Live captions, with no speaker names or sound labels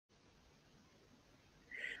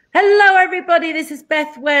Hello, everybody. This is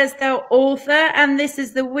Beth Worsdell, author, and this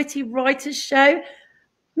is the Witty Writers Show.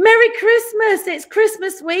 Merry Christmas. It's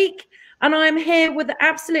Christmas week, and I'm here with the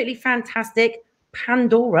absolutely fantastic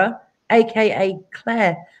Pandora, aka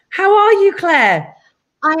Claire. How are you, Claire?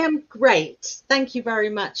 I am great. Thank you very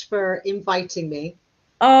much for inviting me.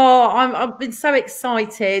 Oh, I've been so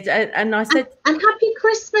excited, and I said, and happy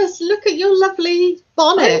Christmas. Look at your lovely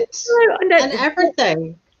bonnet I know. And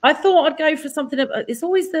everything. I thought I'd go for something. It's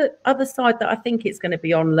always the other side that I think it's going to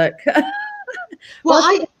be on. Look.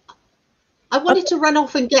 Well, I wanted to run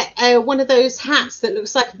off and get one of those hats that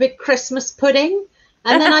looks like a big Christmas pudding,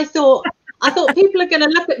 and then I thought people are going to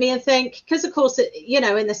look at me and think, because of course,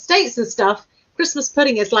 in the States and stuff, Christmas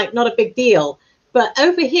pudding is like not a big deal, but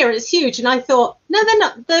over here it's huge. And I thought, no, they're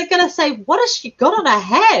not. They're going to say, what has she got on her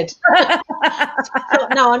head? I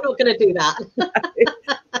thought, no, I'm not going to do that.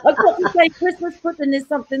 I've got to say, Christmas pudding is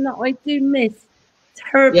something that I do miss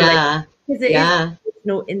terribly. Yeah, because it is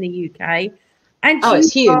not in the UK. And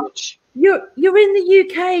it's huge. You're in the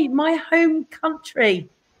UK, my home country.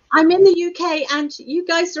 I'm in the UK, and you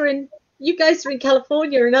guys are in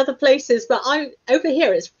California and other places, but I'm over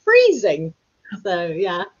here. It's freezing. So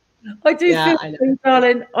yeah. I do feel for you,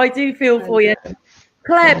 darling. I do feel for you.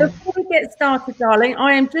 Claire, before we get started, darling,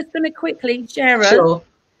 I am just going to quickly share us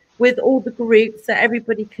with all the groups so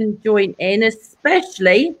everybody can join in,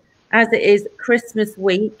 especially as it is Christmas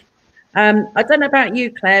week. I don't know about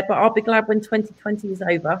you, Claire, but I'll be glad when 2020 is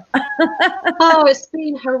over. Oh, it's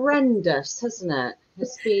been horrendous, hasn't it?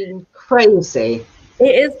 It's been crazy.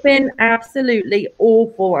 It has been absolutely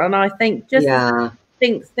awful. And I think just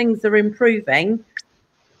thinks things are improving.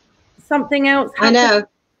 Something else happened.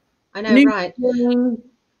 I know, right.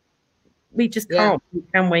 We just can't,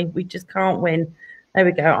 can we? We just can't win. There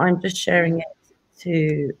we go. I'm just sharing it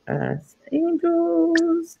to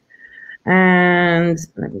Angels. And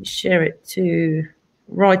let me share it to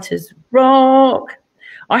Writers Rock.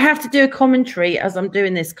 I have to do a commentary as I'm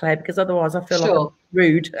doing this, Claire, because otherwise I feel like I'm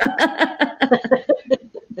rude.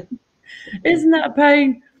 Isn't that a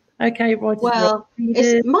pain? Okay, Writers Rock.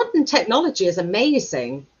 Well, modern technology is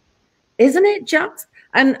amazing. Isn't it just?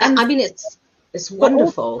 And I mean, it's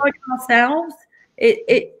wonderful. Like ourselves,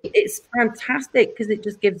 it's fantastic because it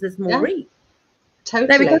just gives us more reach.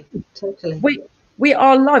 Totally. We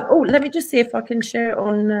are live. Oh, let me just see if I can share it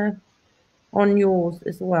on yours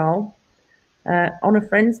as well. On a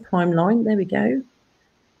friend's timeline. There we go.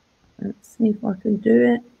 Let's see if I can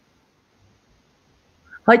do it.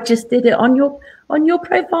 I just did it on your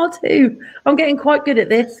profile too. I'm getting quite good at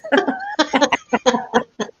this.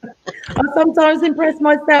 I sometimes impress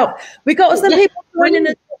myself. We got some people joining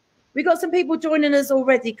us. We got some people joining us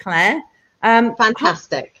already, Claire.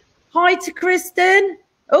 Fantastic. Hi to Kristen.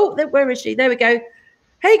 Oh, where is she? There we go.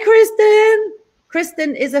 Hey, Kristen.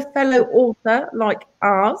 Kristen is a fellow author like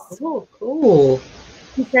us. Oh, cool.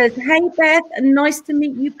 She says, hey, Beth, and nice to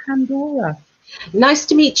meet you, Pandora. Nice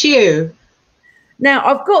to meet you. Now,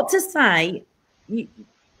 I've got to say,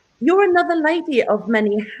 you're another lady of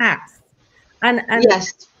many hats. And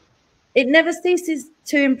yes. It never ceases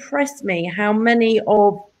to impress me how many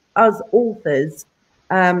of us authors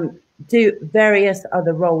do various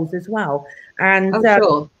other roles as well. And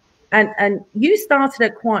sure. And you started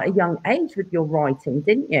at quite a young age with your writing,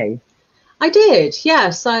 didn't you? I did,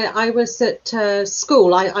 yes. I was at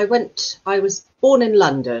school. I was born in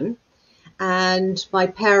London, and my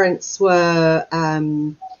parents were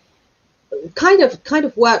kind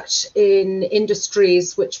of worked in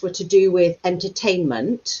industries which were to do with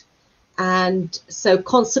entertainment. And so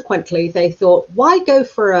consequently, they thought, why go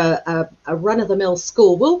for a run-of-the-mill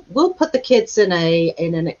school? We'll put the kids in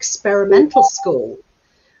an experimental school.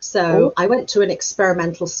 So I went to an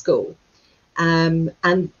experimental school. And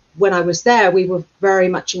when I was there, we were very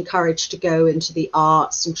much encouraged to go into the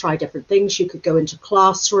arts and try different things. You could go into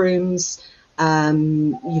classrooms.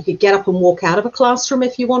 You could get up and walk out of a classroom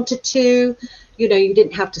if you wanted to. You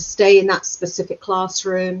didn't have to stay in that specific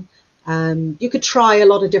classroom. You could try a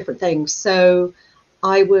lot of different things. So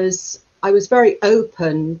I was very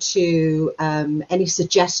open to any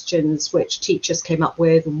suggestions which teachers came up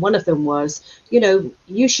with, and one of them was,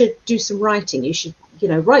 you should do some writing. You should,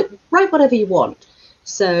 write whatever you want.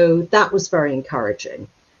 So that was very encouraging.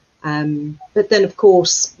 But then, of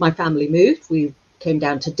course, my family moved. We came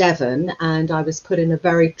down to Devon, and I was put in a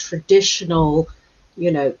very traditional,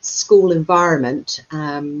 school environment,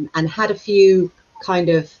 and had a few kind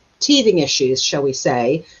of teething issues, shall we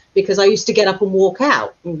say, because I used to get up and walk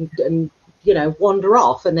out and wander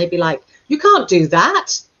off, and they'd be like, you can't do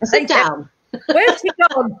that, sit down. Where's she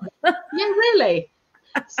gone? Yeah, really.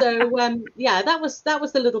 So yeah, that was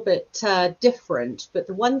a little bit different. But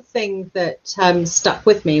the one thing that stuck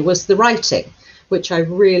with me was the writing, which I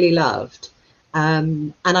really loved.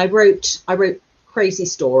 And I wrote crazy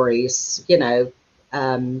stories, you know,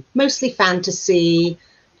 mostly fantasy,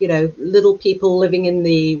 you know, little people living in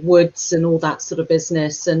the woods and all that sort of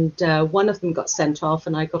business. And one of them got sent off,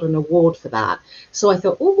 and I got an award for that. So I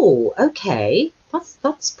thought, oh, okay,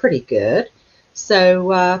 that's pretty good.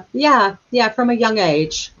 So yeah, from a young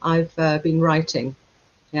age, I've been writing.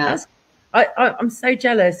 Yeah. I'm so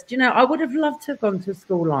jealous. Do you know, I would have loved to have gone to a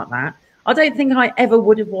school like that. I don't think I ever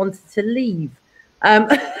would have wanted to leave.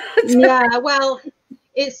 Yeah, well,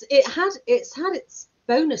 it's had its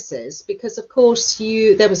bonuses, because of course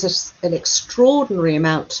there was an extraordinary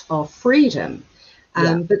amount of freedom.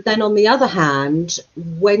 But then on the other hand,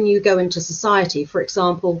 when you go into society, for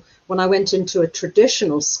example, when I went into a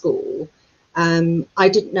traditional school, I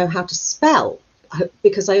didn't know how to spell,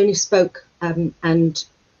 because I only spoke and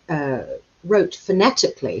wrote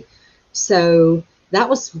phonetically. So that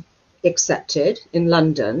was accepted in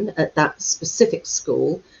London at that specific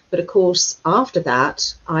school. But of course, after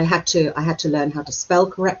that, I had to learn how to spell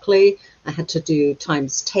correctly. I had to do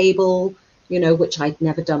times table, you know, which I'd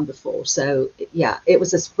never done before. So yeah, it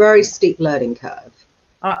was a very steep learning curve.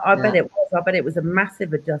 I bet it was. I bet it was a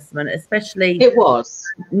massive adjustment, especially it was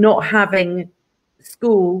not having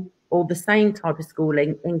school or the same type of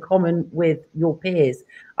schooling in common with your peers.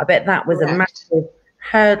 I bet that was a massive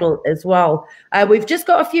hurdle as well. We've just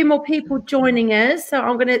got a few more people joining us, so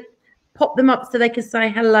I'm going to pop them up so they can say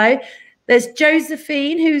hello. There's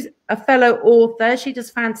Josephine, who's a fellow author. She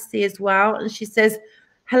does fantasy as well, and she says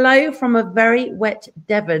hello from a very wet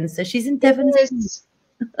Devon. So she's in Devon.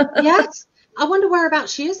 Yes. I wonder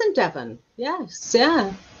whereabouts she is in Devon. Yes,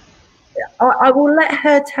 yeah. I will let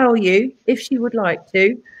her tell you if she would like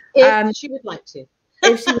to. If she would like to.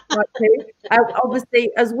 If she would like to.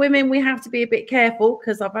 Obviously, as women, we have to be a bit careful,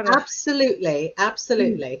 because I've had absolutely.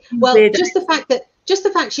 Well, just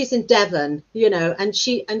the fact she's in Devon, you know, and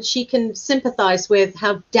she can sympathise with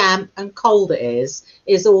how damp and cold it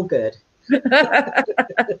is all good.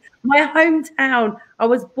 My hometown. I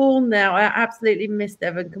was born there. I absolutely miss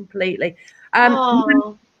Devon completely.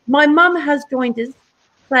 My mum has joined us,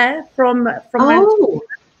 Claire from Manchester.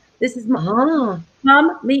 This is my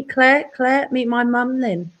mum. Meet Claire. Claire, meet my mum,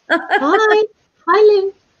 Lynn. Hi,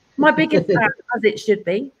 Lynn. My biggest fan, as it should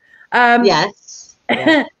be. Yes.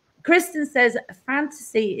 Kristen says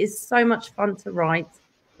fantasy is so much fun to write.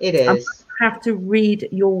 It is. I have to read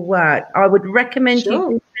your work. I would recommend you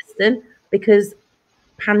to Kristen, because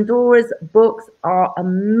Pandora's books are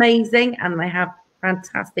amazing and they have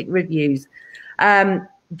fantastic reviews.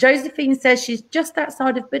 Josephine says she's just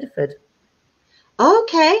outside of Bideford.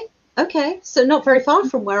 Okay. So not very far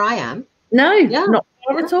from where I am. No, not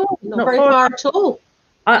far at all. Not very far at all.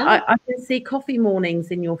 I can see coffee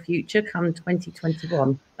mornings in your future come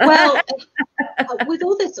 2021. Well, with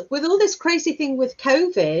all this crazy thing with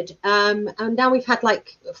COVID, and now we've had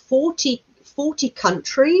like 40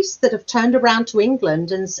 countries that have turned around to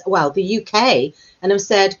England and, well, the UK, and have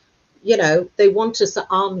said, you know, they want us at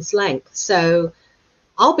arm's length. So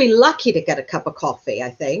I'll be lucky to get a cup of coffee, I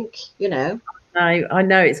think, you know. I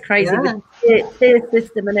know it's crazy with the tier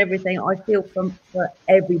system and everything. I feel for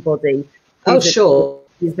everybody who's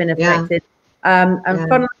been affected. And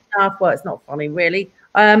funnily enough, well, it's not funny really.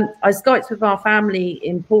 I Skyped with our family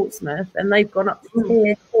in Portsmouth, and they've gone up to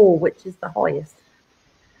tier 4, which is the highest.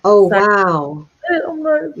 Oh, so, wow. Oh,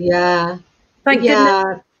 no. Yeah. Thank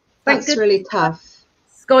goodness. That's really tough.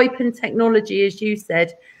 Skype and technology, as you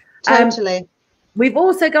said. Totally. We've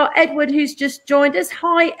also got Edward, who's just joined us.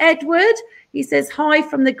 Hi, Edward. He says, hi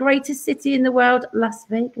from the greatest city in the world, Las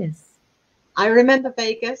Vegas. I remember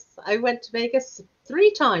Vegas. I went to Vegas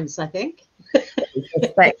 3 times, I think.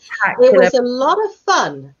 Spectacular. It was a lot of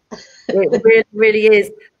fun. It really, really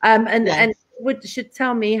is. And Wood should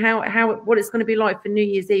tell me what it's going to be like for New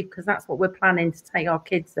Year's Eve, because that's what we're planning, to take our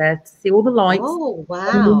kids there to see all the lights. Oh,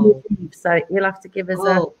 wow. So you'll have to give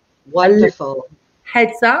us wonderful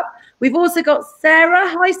heads up. We've also got Sarah.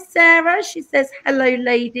 Hi, Sarah. She says, hello,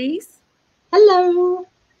 ladies. Hello.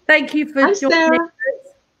 Thank you for joining us.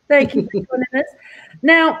 Thank you for joining us.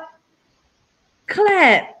 Now,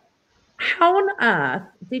 Claire, how on earth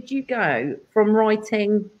did you go from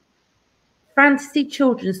writing fantasy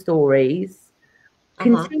children's stories,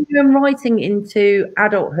 continuing writing into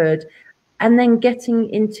adulthood, and then getting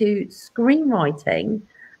into screenwriting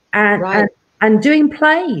and doing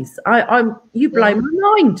plays? You blow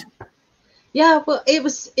my mind. Yeah, well,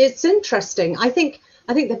 it's interesting. I think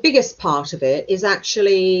the biggest part of it is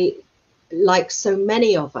actually, like so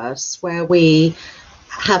many of us, where we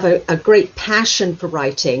have a great passion for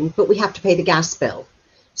writing, but we have to pay the gas bill.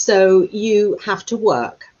 So you have to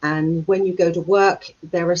work. And when you go to work,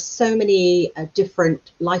 there are so many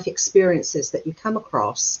different life experiences that you come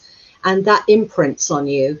across, and that imprints on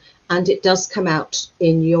you, and it does come out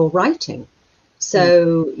in your writing.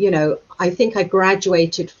 So, you know, I think I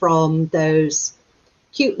graduated from those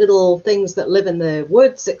cute little things that live in the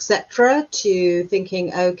woods, etc., to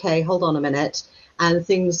thinking, okay, hold on a minute. And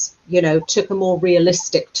things, you know, took a more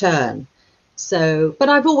realistic turn. So, but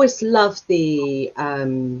I've always loved the,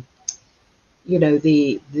 you know,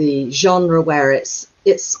 the genre where it's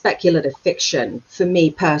speculative fiction for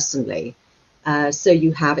me personally. So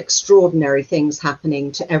you have extraordinary things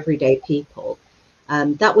happening to everyday people.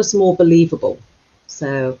 That was more believable.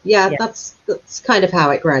 So yeah, that's kind of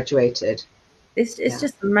how it graduated. It's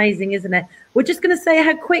just amazing, isn't it? We're just going to say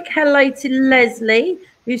a quick hello to Leslie,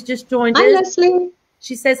 who's just joined us. Hi, Leslie.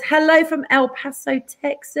 She says, hello from El Paso,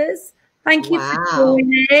 Texas. Thank you for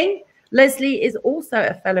joining. Leslie is also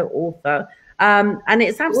a fellow author. And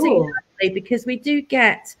it's absolutely lovely because we do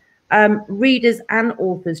get readers and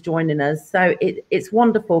authors joining us. So it's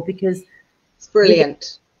wonderful because it's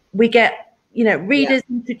brilliant. We get, you know, readers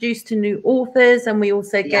introduced to new authors, and we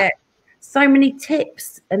also get so many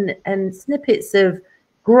tips and snippets of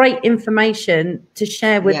great information to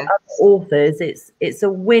share with other authors. It's a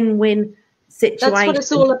win-win situation. That's what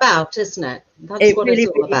it's all about, isn't it? That's what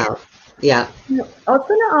it's all about. Yeah. I was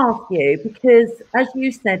going to ask you, because as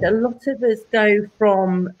you said, a lot of us go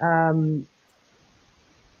from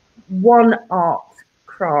one art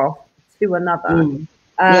craft to another.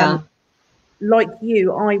 Like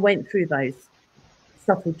you, I went through those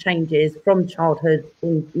subtle changes from childhood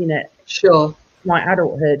in, you know, my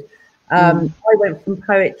adulthood. I went from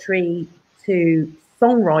poetry to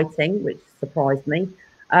songwriting, which surprised me,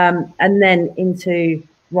 and then into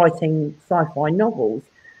writing sci-fi novels.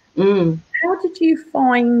 How did you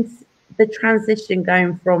find the transition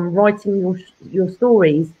going from writing your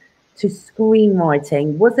stories to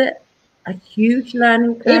screenwriting? Was it a huge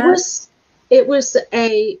learning curve? It was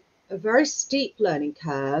a very steep learning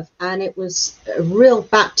curve, and it was a real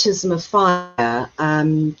baptism of fire.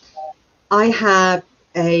 I have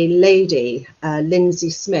a lady, Lindsay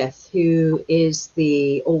Smith, who is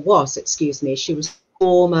she was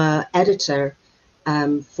former editor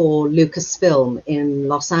for Lucasfilm in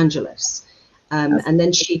Los Angeles. And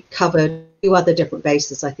then she covered 2 other different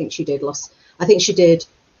bases. I think she did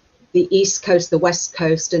the East Coast, the West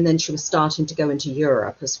Coast, and then she was starting to go into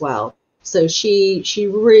Europe as well. So she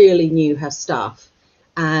really knew her stuff,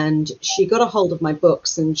 and she got a hold of my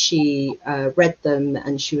books, and she read them,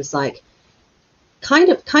 and she was like, kind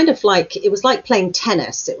of like, it was like playing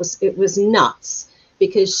tennis. It was nuts,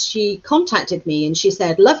 because she contacted me and she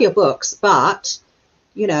said, love your books, but,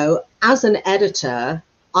 you know, as an editor,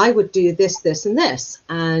 I would do this, this, and this.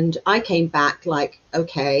 And I came back like,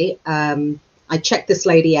 okay, I checked this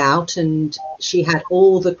lady out, and she had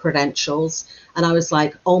all the credentials. And I was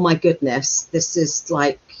like, oh my goodness, this is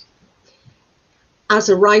like, as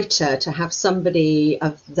a writer, to have somebody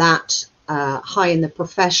of that high in the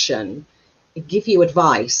profession give you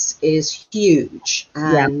advice is huge.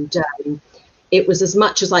 And it was as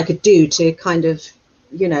much as I could do to kind of,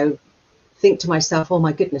 you know, think to myself, oh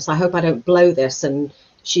my goodness, I hope I don't blow this, and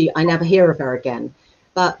I never hear of her again.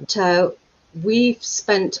 But we've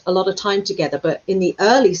spent a lot of time together. But in the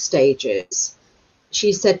early stages,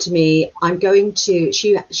 she said to me, I'm going to,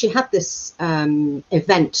 she had this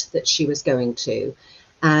event that she was going to,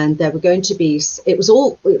 and there were going to be, it was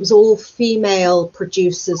all female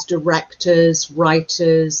producers, directors,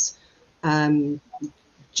 writers,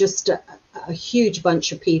 just a huge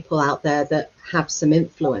bunch of people out there that have some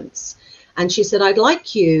influence. And she said, I'd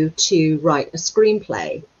like you to write a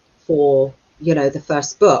screenplay for, you know, the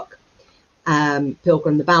first book,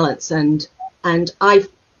 Pilgrim the Balance. And I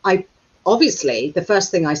obviously, the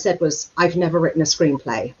first thing I said was, I've never written a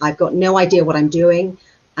screenplay. I've got no idea what I'm doing.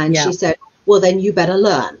 And she said, well, then you better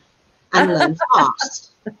learn, and learn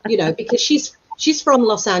fast, you know, because she's from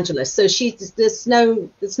Los Angeles. So there's no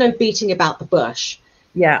beating about the bush.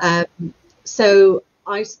 So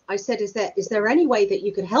I said, is there any way that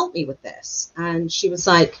you could help me with this? And she was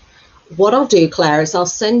like, what I'll do, Claire, is I'll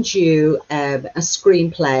send you a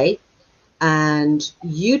screenplay, and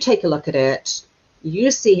you take a look at it. You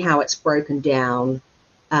see how it's broken down.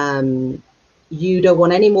 You don't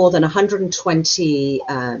want any more than 120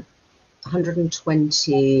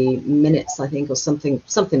 minutes, I think, or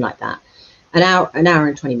something like that. An hour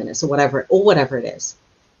and 20 minutes, or whatever it is.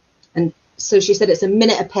 And so she said it's a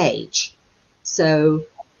minute a page. So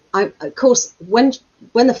of course, when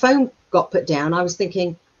the phone got put down, I was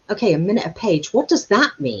thinking, okay, a minute a page, what does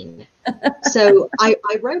that mean? So I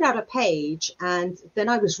wrote out a page, and then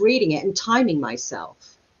I was reading it and timing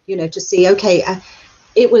myself, you know, to see, okay,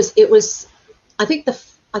 it was, I think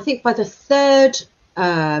by the third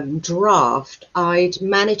draft, I'd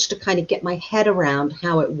managed to kind of get my head around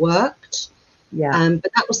how it worked. Yeah.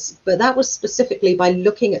 But that was specifically by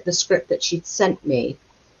looking at the script that she'd sent me.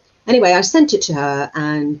 Anyway, I sent it to her,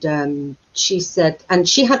 and she said, and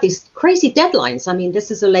she had these crazy deadlines. I mean,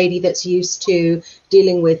 this is a lady that's used to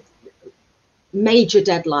dealing with major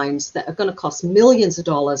deadlines that are going to cost millions of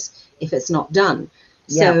dollars if it's not done.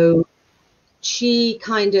 Yeah. So she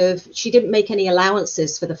didn't make any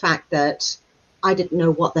allowances for the fact that I didn't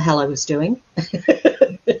know what the hell I was doing.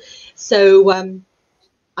 So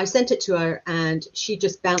I sent it to her, and she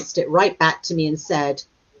just bounced it right back to me and said,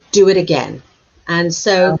 do it again. And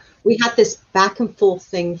so we had this back and forth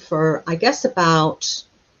thing for, I guess about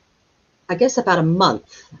a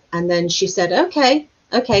month. And then she said, okay,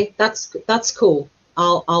 that's cool.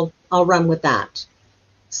 I'll run with that.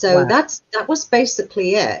 So that was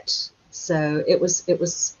basically it. So it was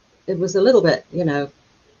a little bit, you know,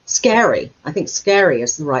 scary. I think scary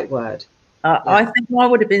is the right word. I think I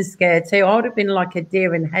would have been scared too. I would have been like a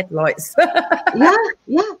deer in headlights. yeah.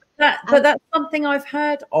 But that's something I've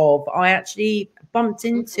heard of. I actually bumped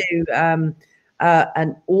into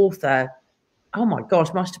an author. Oh my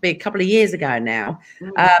gosh, must have been a couple of years ago now.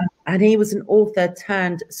 And he was an author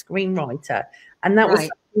turned screenwriter. And that was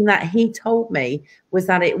something that he told me, was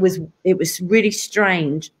that it was really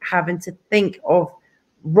strange having to think of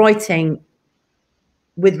writing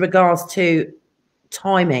with regards to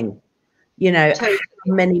timing. You know, how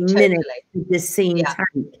many minutes did this scene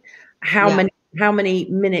take? How many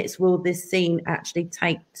minutes will this scene actually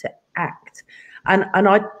take to act? And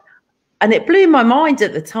it blew my mind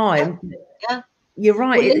at the time. Yeah, you're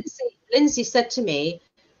right. Well, Lindsay said to me,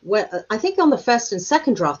 well, I think on the first and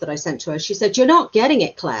second draft that I sent to her, she said, "You're not getting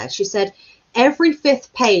it, Claire." She said, "Every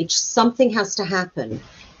fifth page, something has to happen.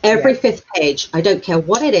 Every fifth page, I don't care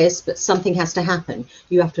what it is, but something has to happen.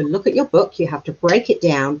 You have to look at your book. You have to break it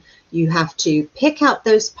down. You have to pick out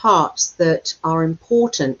those parts that are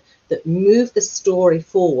important, that move the story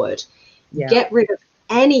forward. Get rid of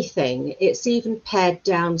anything. It's even pared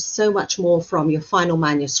down so much more from your final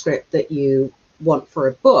manuscript that you want for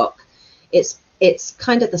a book. It's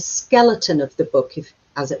kind of the skeleton of the book,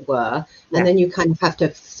 as it were, and then you kind of have to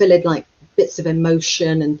fill in like bits of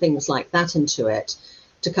emotion and things like that into it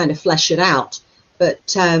to kind of flesh it out. But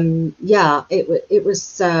it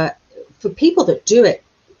was for people that do it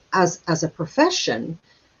as a profession,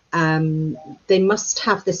 they must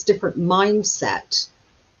have this different mindset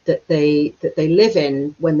that they live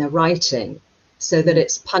in when they're writing, so that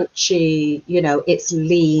it's punchy, you know, it's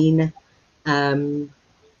lean,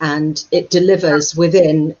 and it delivers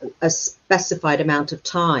within a specified amount of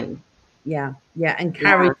time. And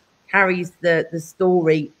carries the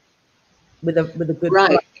story with a good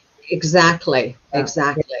right. Exactly. It's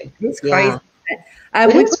crazy.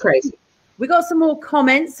 It's crazy. We got some more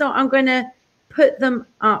comments, so I'm going to put them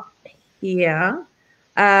up here.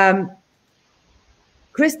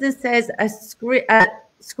 Kristen says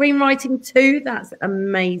screenwriting too. That's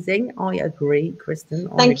amazing. I agree, Kristen.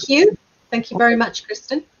 Thank you very much,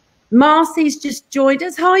 Kristen. Marcy's just joined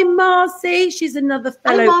us. Hi, Marcy. She's another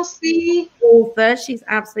fellow author. She's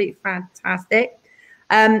absolutely fantastic.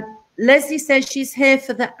 Leslie says she's here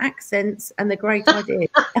for the accents and the great ideas.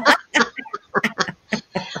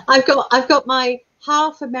 I've got my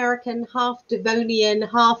half American, half Devonian,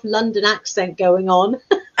 half London accent going on.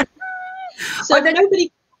 So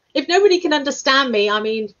if nobody can understand me, I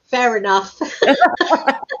mean, fair enough.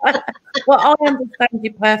 Well, I understand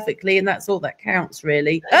you perfectly, and that's all that counts,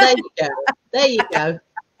 really. There you go.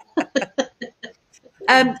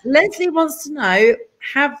 Leslie wants to know,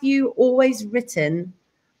 have you always written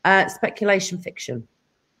speculation fiction?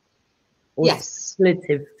 Or yes.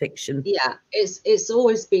 Speculative fiction. Yeah, it's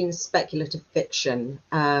always been speculative fiction.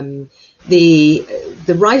 The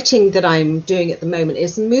writing that I'm doing at the moment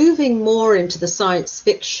is moving more into the science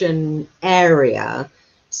fiction area.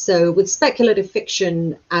 So with speculative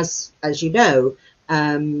fiction, as you know,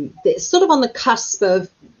 it's sort of on the cusp of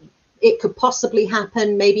it could possibly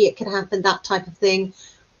happen, maybe it could happen, that type of thing,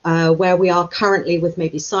 where we are currently with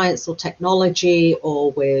maybe science or technology,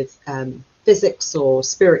 or with physics or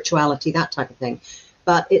spirituality, that type of thing.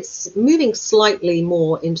 But it's moving slightly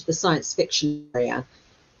more into the science fiction area,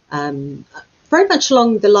 very much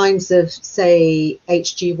along the lines of, say,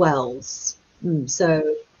 H.G. Wells.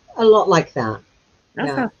 So a lot like that.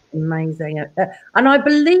 That's amazing. And I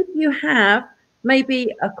believe you have maybe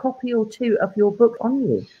a copy or two of your book on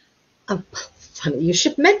you. funny you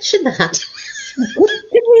should mention that.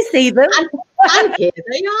 Did we see them? And here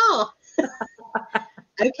they are.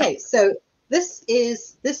 Okay, so this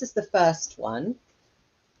is the first one.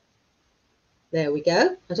 There we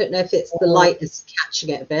go. I don't know if it's the light is catching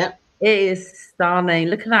it a bit. It is stunning.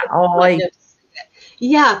 Look at that eye.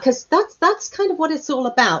 Yeah, because that's kind of what it's all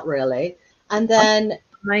about, really. And then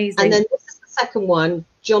amazing. And then this is the second one,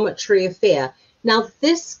 Geometry of Fear. Now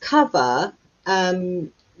this cover,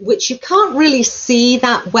 which you can't really see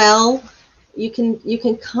that well, you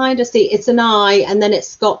can kind of see it's an eye, and then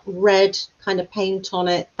it's got red kind of paint on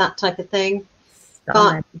it, that type of thing.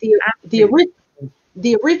 Stunning. But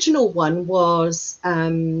the original one was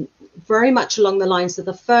very much along the lines of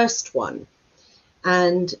the first one.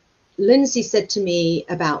 And Lindsay said to me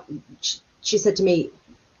she said to me,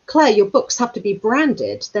 Claire, your books have to be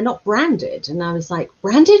branded. They're not branded. And I was like,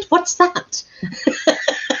 branded? What's that?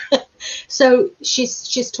 So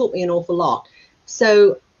she's taught me an awful lot.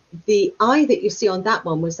 So the eye that you see on that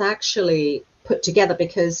one was actually put together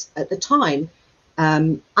because at the time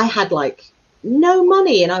I had like no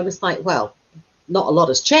money. And I was like, well, not a lot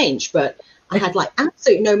has changed, but I had like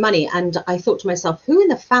absolutely no money. And I thought to myself, who in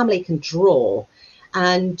the family can draw?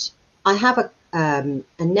 And I have a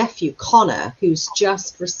nephew, Connor, who's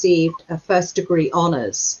just received a first degree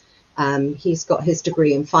honours. He's got his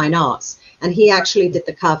degree in fine arts, and he actually did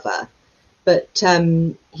the cover. But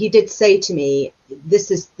he did say to me,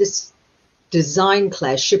 this design,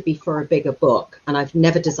 Claire, should be for a bigger book. And I've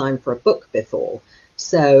never designed for a book before.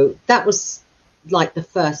 So that was like the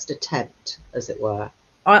first attempt, as it were.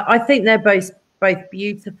 I think they're both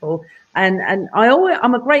beautiful, and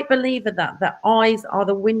I'm a great believer that eyes are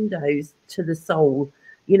the windows to the soul.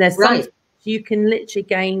 You know, sometimes you can literally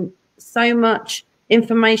gain so much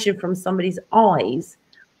information from somebody's eyes.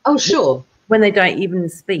 Oh, sure. When they don't even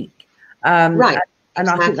speak. Right. And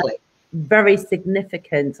exactly. I think that's very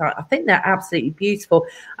significant. I think they're absolutely beautiful.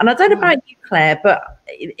 And I don't know about you, Claire, but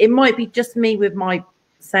it might be just me with my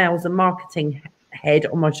sales and marketing head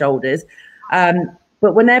on my shoulders.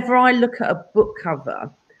 But whenever I look at a book cover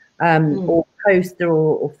or poster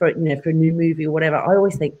or for a new movie or whatever, I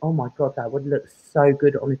always think, oh my God, that would look so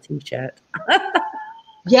good on a T-shirt.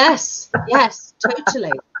 Yes,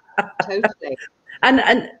 totally.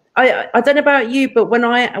 And I don't know about you, but when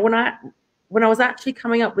I was actually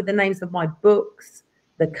coming up with the names of my books,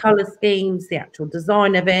 the color schemes, the actual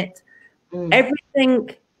design of it,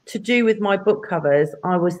 everything to do with my book covers,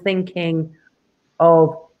 I was thinking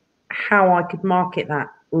of how I could market that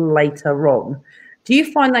later on. Do you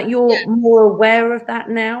find that you're more aware of that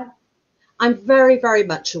now? I'm very, very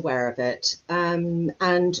much aware of it.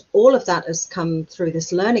 And all of that has come through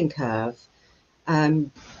this learning curve.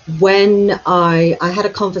 When I had a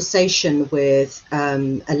conversation with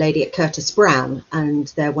a lady at Curtis Brown, and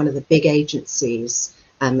they're one of the big agencies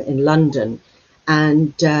in London.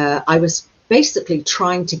 And I was basically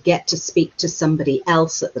trying to get to speak to somebody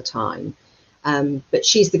else at the time. But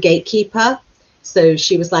she's the gatekeeper. So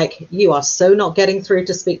she was like, you are so not getting through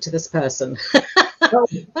to speak to this person. but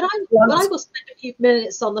I will spend a few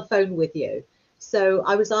minutes on the phone with you. So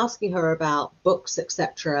I was asking her about books,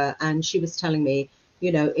 etc. And she was telling me,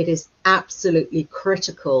 you know, it is absolutely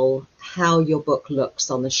critical how your book looks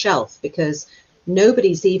on the shelf, because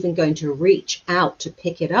nobody's even going to reach out to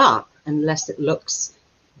pick it up unless it looks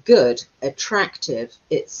good, attractive,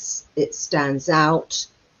 it stands out,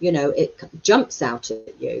 you know, it jumps out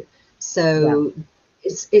at you. So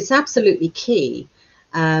it's absolutely key.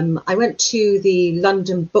 I went to the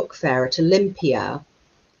London Book Fair at Olympia,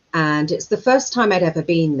 and it's the first time I'd ever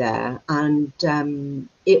been there, and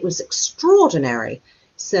it was extraordinary.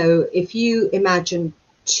 So if you imagine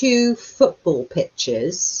 2 football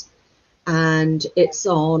pitches, and it's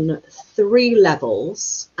on 3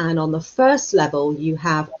 levels, and on the first level you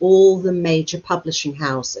have all the major publishing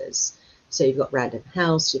houses. So you've got Random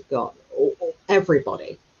House, you've got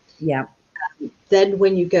everybody. Yeah. Then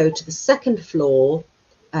when you go to the second floor,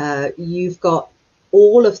 you've got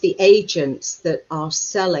all of the agents that are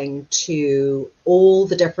selling to all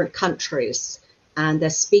the different countries, and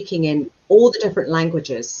they're speaking in all the different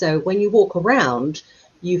languages. So when you walk around,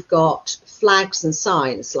 you've got flags and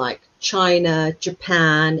signs like China,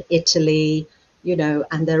 Japan, Italy, you know,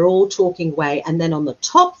 and they're all talking away. And then on the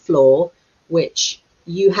top floor, which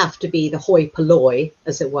you have to be the hoi polloi,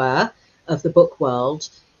 as it were, of the book world,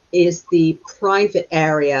 is the private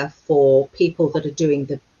area for people that are doing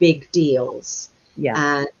the big deals. Yeah.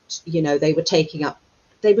 And you know, they were taking up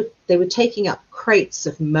crates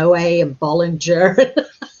of Moët and Bollinger.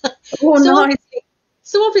 Oh, so, nice.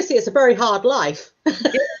 Obviously it's a very hard life.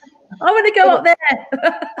 I want to go up there.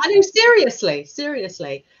 I know,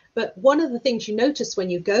 seriously. But one of the things you notice when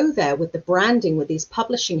you go there with the branding with these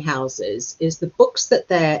publishing houses is the books that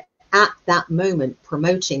they're at that moment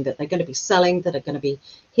promoting, that they're going to be selling, that are going to be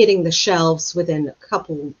hitting the shelves within a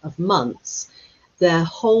couple of months. Their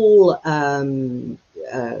whole,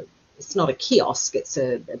 it's not a kiosk, it's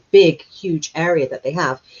a big, huge area that they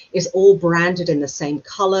have, is all branded in the same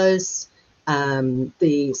colors.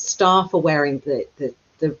 The staff are wearing the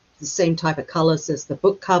same type of colors as the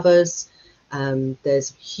book covers.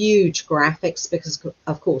 There's huge graphics because,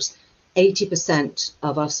 of course, 80%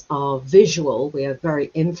 of us are visual. We are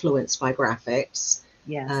very influenced by graphics.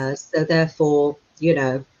 Yes. So therefore, you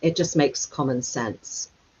know, it just makes common sense.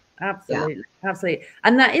 Absolutely, absolutely.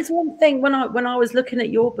 And that is one thing when I was looking at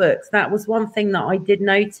your books, that was one thing that I did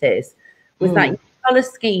notice was that color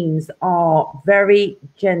schemes are very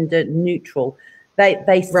gender neutral.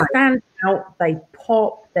 They stand out, they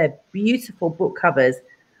pop, they're beautiful book covers,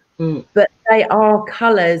 but they are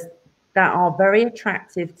colors that are very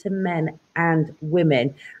attractive to men and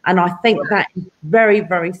women. And I think that is very,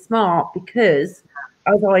 very smart because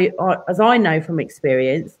as I know from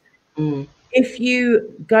experience, if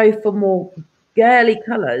you go for more girly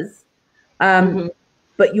colors,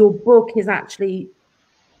 but your book is actually,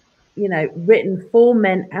 you know, written for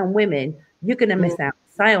men and women, you're going to miss out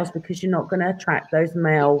on sales because you're not going to attract those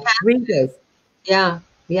male readers. Yeah.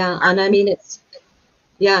 And I mean, it's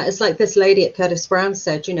like this lady at Curtis Brown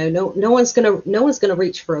said, you know, no one's gonna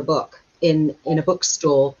reach for a book in a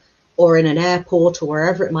bookstore or in an airport or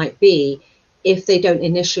wherever it might be if they don't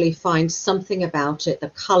initially find something about it,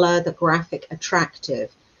 the color, the graphic,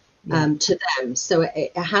 attractive to them. So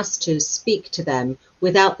it has to speak to them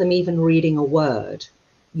without them even reading a word.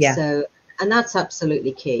 So, and that's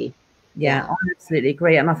absolutely key. I absolutely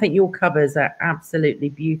agree. And I think your covers are absolutely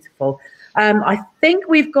beautiful. I think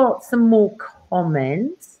we've got some more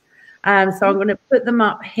comments. So I'm going to put them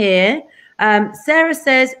up here. Sarah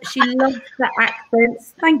says she loves the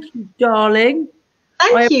accents. Thank you, darling.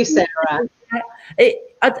 Thank you, Sarah.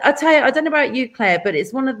 I tell you, I don't know about you, Claire, but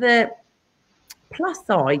it's one of the plus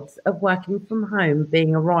sides of working from home,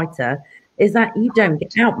 being a writer, is that you don't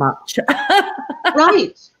get out much.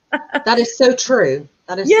 Right. That is so true.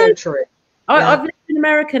 That is so true. I've lived in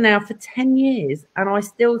America now for 10 years and I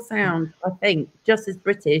still sound, I think, just as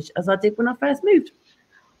British as I did when I first moved.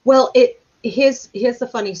 Well, here's the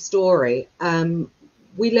funny story.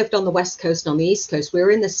 We lived on the West Coast and on the East Coast. We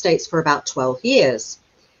were in the States for about 12 years.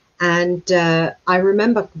 And I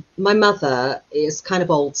remember my mother is kind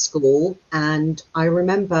of old school. And I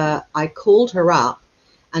remember I called her up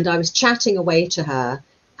and I was chatting away to her.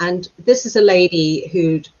 And this is a lady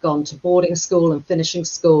who'd gone to boarding school and finishing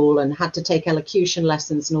school and had to take elocution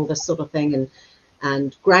lessons and all this sort of thing,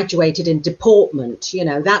 and graduated in deportment, you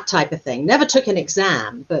know, that type of thing. Never took an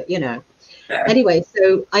exam, but, you know. Anyway,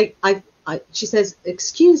 so she says,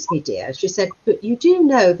 "Excuse me, dear." She said, "But you do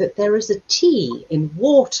know that there is a T in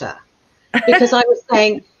water." Because I was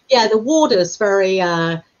saying, yeah, the water's very,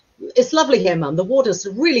 it's lovely here, Mum. The water's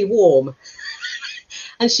really warm.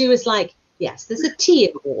 And she was like, "Yes, there's a T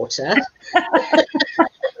in water."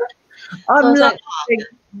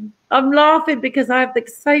 I'm laughing because I have the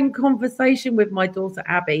same conversation with my daughter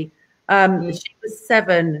Abby. She was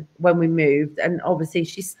 7 when we moved, and obviously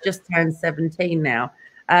she's just turned 17 now.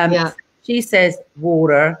 She says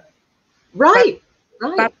water. Right.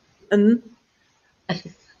 And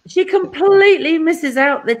she completely misses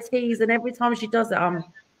out the T's, and every time she does it, I'm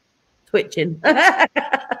twitching.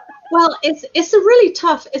 Well, it's a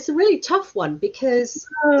really tough one because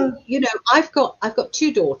you know, I've got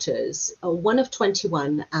 2 daughters, one of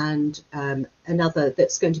 21 and another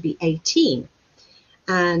that's going to be 18.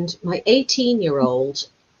 And my 18-year-old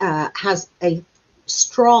has a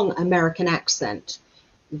strong American accent.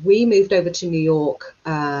 We moved over to New York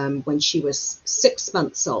when she was 6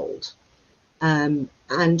 months old. And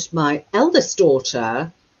my eldest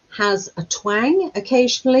daughter has a twang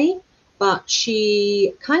occasionally, but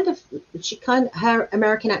her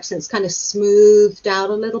American accent's kind of smoothed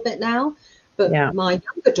out a little bit now. But my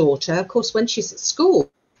younger daughter, of course, when she's at school,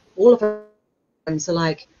 all of her friends are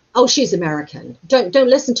like, "Oh, she's American. Don't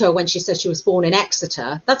listen to her when she says she was born in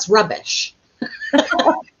Exeter. That's rubbish."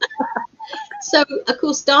 So, of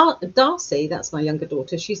course, Darcy, that's my younger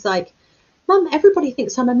daughter, she's like, "Mum, everybody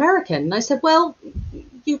thinks I'm American." And I said, "Well,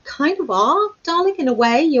 you kind of are, darling, in a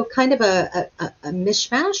way. You're kind of a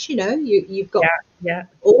mishmash, you know. You've got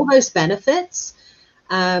all those benefits."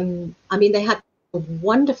 I mean, they had a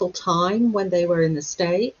wonderful time when they were in the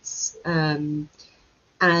States.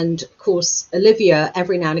 And, of course, Olivia,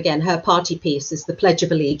 every now and again, her party piece is the Pledge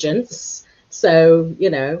of Allegiance. So,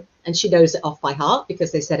 you know, and she knows it off by heart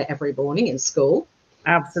because they said it every morning in school.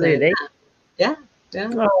 Absolutely. So, yeah.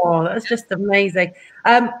 Oh, that's just amazing.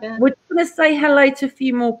 We're going to say hello to a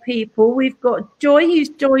few more people. We've got Joy, who's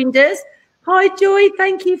joined us. Hi, Joy.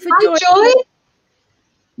 Thank you for joining. Hi, Joy.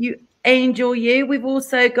 You Angel, you. We've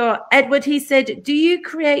also got Edward. He said, "Do you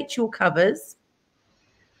create your covers?"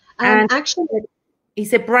 And actually, he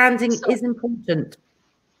said branding is important.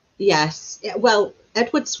 Yes. Well,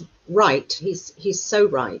 Edward's right. He's so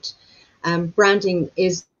right. Branding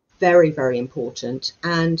is very, very important,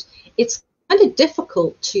 and it's kind of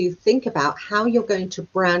difficult to think about how you're going to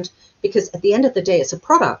brand, because at the end of the day, it's a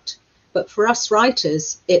product. But for us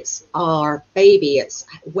writers, it's our baby. It's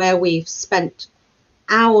where we've spent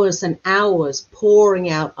hours and hours pouring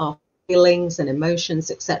out our feelings and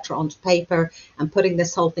emotions, etc., onto paper and putting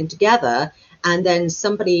this whole thing together. And then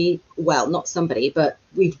somebody, well, not somebody, but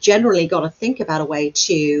we've generally got to think about a way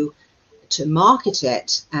to market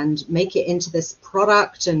it and make it into this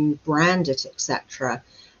product and brand it, etc.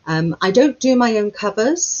 I don't do my own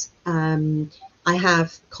covers. I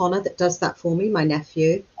have Connor that does that for me, my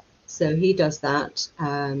nephew. So he does that.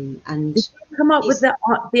 And did you come up with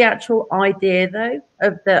the actual idea though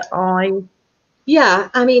of the eye? Yeah,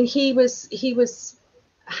 I mean, he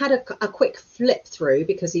had a quick flip through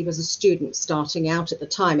because he was a student starting out at the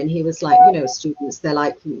time, and he was like, you know, students,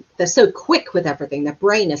 they're so quick with everything, their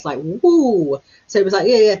brain is like, woo. So it was like,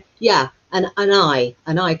 yeah, an eye,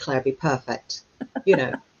 Claire, be perfect, you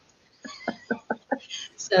know.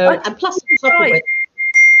 So, and plus on top of which,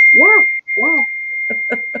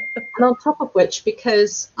 and on top of which,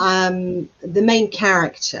 because the main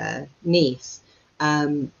character, Neath,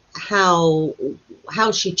 how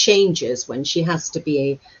she changes when she has to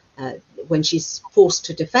be when she's forced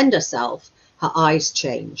to defend herself, her eyes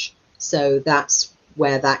change. So that's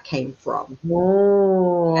where that came from.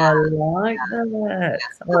 Oh, yeah. I like that.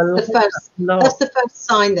 Yeah. That's the first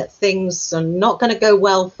sign that things are not going to go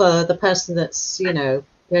well for the person that's, you know,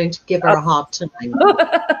 going to give her a hard time.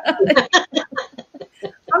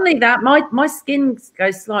 Funny that my skin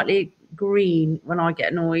goes slightly green when I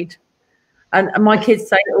get annoyed, and my kids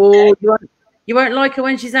say, "Oh, you won't like her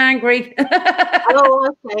when she's angry."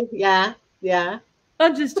 Oh, okay, yeah.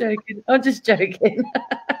 I'm just joking.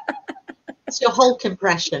 It's your Hulk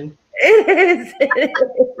impression. It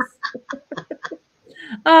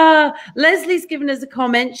is. Leslie's given us a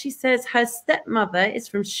comment. She says her stepmother is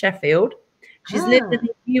from Sheffield. She's lived in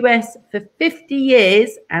the US for 50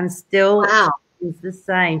 years and still is the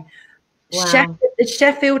same. Wow. The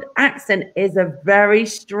Sheffield accent is a very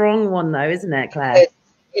strong one, though, isn't it, Claire?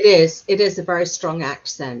 It is. It is a very strong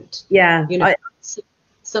accent. Yeah. You know,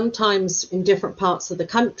 sometimes in different parts of the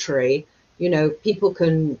country, you know, people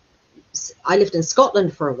can. I lived in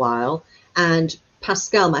Scotland for a while, and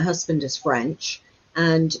Pascal, my husband, is French,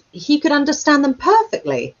 and he could understand them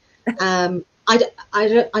perfectly. I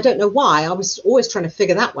don't know why. I was always trying to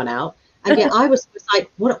figure that one out, and yet I was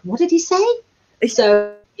like, what did he say?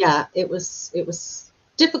 So yeah, it was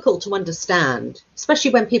difficult to understand,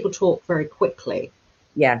 especially when people talk very quickly.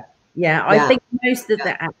 Yeah. I think most of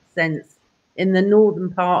the accents in the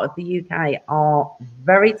northern part of the UK are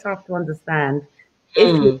very tough to understand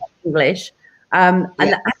if you're English. And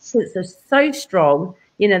the accents are so strong.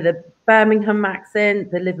 You know, the Birmingham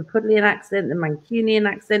accent, the Liverpudlian accent, the Mancunian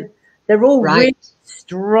accent, they're all really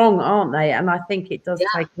strong, aren't they? And I think it does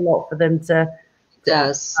take a lot for them to. It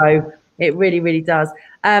does. So it really, really does.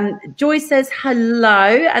 Joy says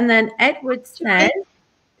hello. And then Edward says,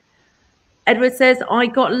 I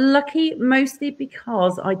got lucky mostly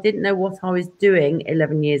because I didn't know what I was doing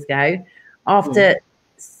 11 years ago. After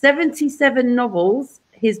 77 novels,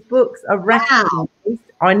 his books are recognized.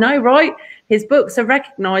 I know, right? His books are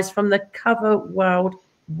recognized from the cover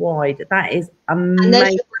worldwide. That is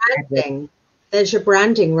amazing. And there's your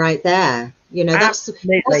branding right there. You know, that's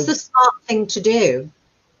the smart thing to do.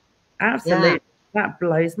 Absolutely. Yeah. That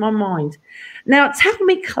blows my mind. Now, tell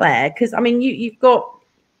me, Claire, because, I mean, you've got,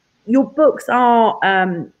 your books are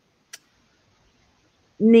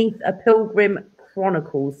Neath A Pilgrim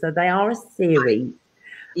Chronicles, so they are a series.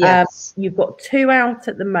 Yes. You've got 2 out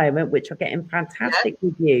at the moment, which are getting fantastic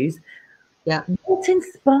reviews. Yeah. What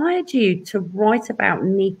inspired you to write about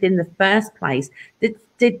Neath in the first place?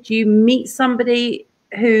 Did you meet somebody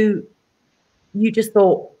who you just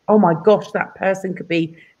thought, oh my gosh, that person could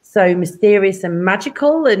be so mysterious and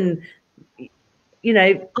magical, and you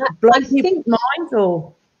know, blow people's minds?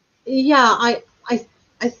 Or I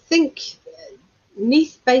think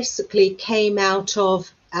Neath basically came out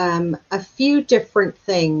of a few different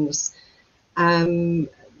things from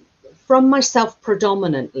myself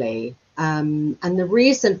predominantly, and the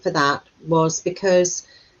reason for that was because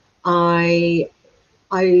I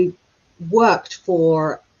worked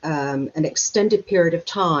for an extended period of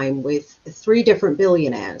time with 3 different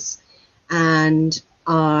billionaires, and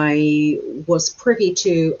I was privy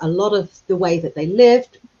to a lot of the way that they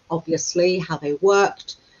lived, obviously, how they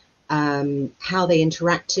worked, how they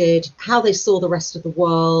interacted, how they saw the rest of the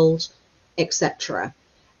world, etc.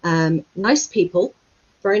 Nice people,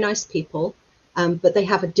 very nice people, but they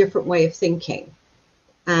have a different way of thinking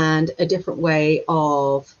and a different way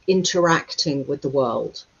of interacting with the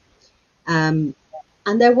world. And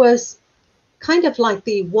there was kind of like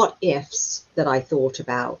the what ifs that I thought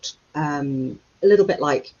about, a little bit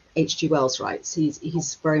like H.G. Wells writes.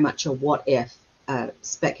 He's very much a what if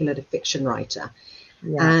speculative fiction writer.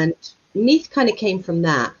 Yeah. And Neath kind of came from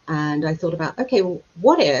that. And I thought about, okay, well,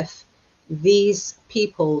 what if these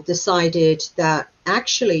people decided that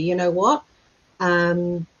actually, you know what,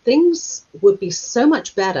 things would be so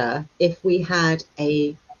much better if we had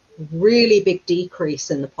a really big decrease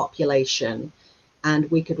in the population and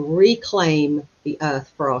we could reclaim the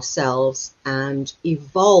earth for ourselves and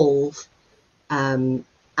evolve to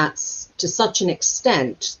such an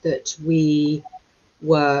extent that we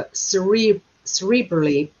were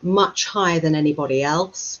cerebrally much higher than anybody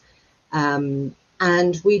else,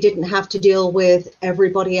 and we didn't have to deal with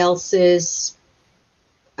everybody else's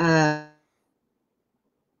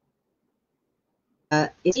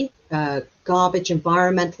garbage,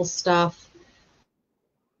 environmental stuff.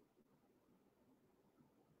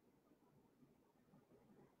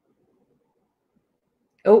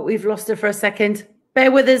 Oh, we've lost her for a second.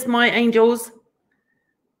 Bear with us, my angels.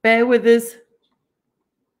 Bear with us.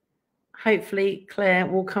 Hopefully Claire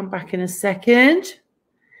will come back in a second.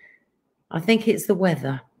 I think it's the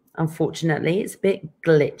weather. Unfortunately, it's a bit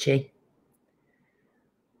glitchy.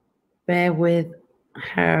 Bear with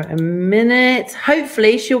her a minute.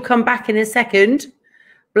 Hopefully she'll come back in a second.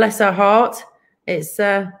 Bless her heart. It's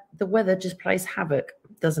the weather just plays havoc,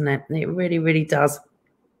 doesn't it? It really, really does.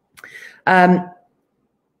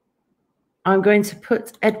 I'm going to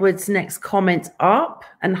put Edward's next comment up,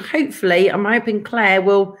 and hopefully I'm hoping Claire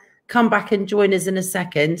will come back and join us in a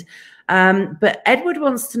second. But Edward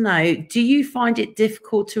wants to know, do you find it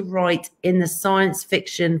difficult to write in the science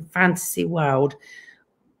fiction fantasy world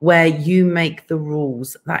where you make the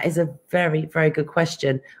rules? That is a very, very good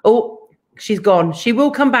question. Oh, she's gone. She will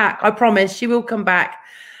come back. I promise she will come back.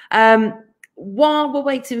 While we're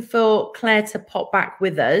waiting for Claire to pop back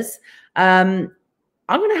with us,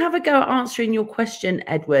 I'm going to have a go at answering your question,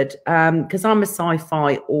 Edward, because I'm a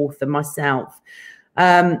sci-fi author myself.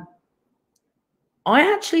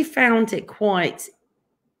 I actually found it quite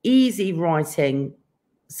easy writing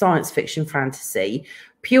science fiction fantasy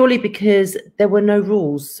purely because there were no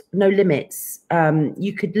rules, no limits.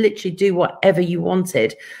 You could literally do whatever you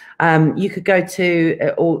wanted. You could go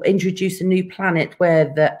to or introduce a new planet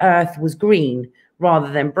where the Earth was green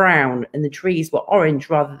rather than brown and the trees were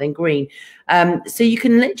orange rather than green. So you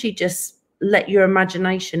can literally just let your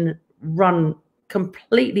imagination run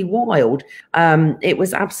completely wild. It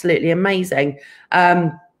was absolutely amazing.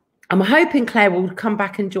 I'm hoping Claire will come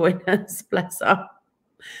back and join us, bless her.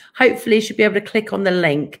 Hopefully she'll be able to click on the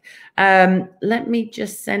link. Let me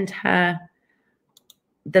just send her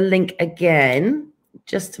the link again,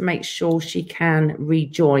 just to make sure she can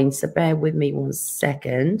rejoin. So bear with me 1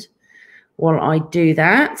 second while I do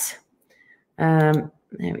that. There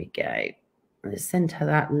we go. Let's send her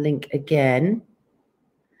that link again.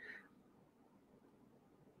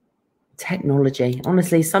 Technology.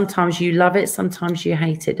 Honestly, sometimes you love it, sometimes you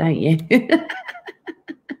hate it, don't you?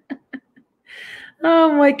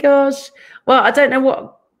 Oh my gosh. Well, I don't know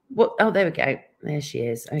what. Oh, there we go. There she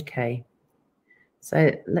is. Okay.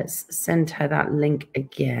 So let's send her that link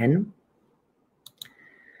again.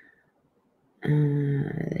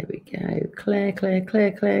 There we go. Claire.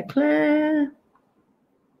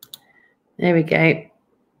 There we go.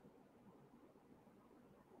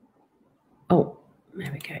 Oh,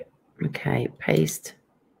 there we go. Okay, paste.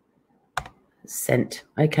 Sent.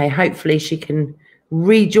 Okay, hopefully she can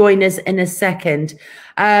rejoin us in a second.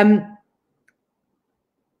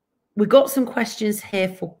 We've got some questions here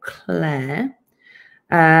for Claire.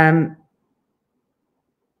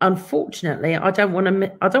 Unfortunately, I don't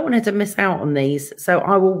want her to miss out on these, so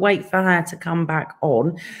I will wait for her to come back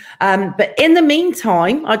on. But in the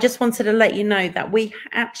meantime, I just wanted to let you know that we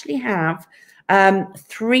actually have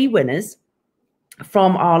 3 winners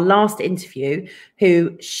from our last interview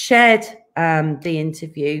who shared the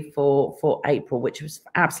interview for April, which was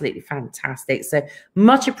absolutely fantastic. So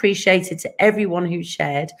much appreciated to everyone who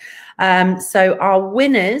shared. So our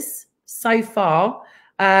winners so far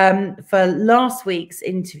for last week's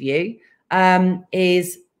interview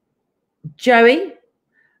is Joey,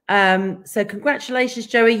 So congratulations,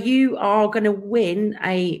 Joey. You are going to win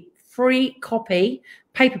a free copy,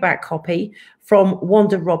 paperback copy from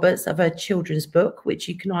Wanda Roberts of her children's book, which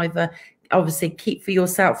you can either obviously keep for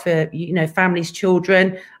yourself, for, you know, families,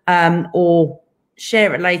 children, or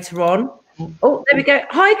share it later on. Oh, there we go.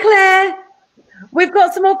 Hi, Claire. We've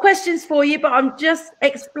got some more questions for you, but I'm just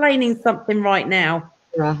explaining something right now.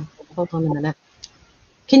 Hold on a minute.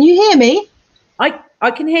 Can you hear me?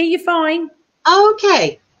 I can hear you fine.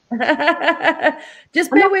 Okay. Just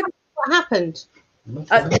bear with me. What happened?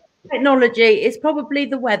 Technology. It's probably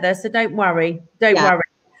the weather, so don't worry. Don't worry.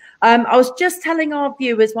 I was just telling our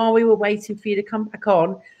viewers while we were waiting for you to come back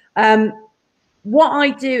on. What I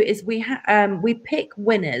do is we pick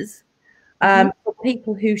winners for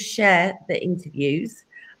people who share the interviews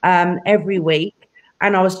every week.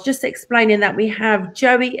 And I was just explaining that we have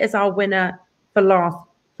Joey as our winner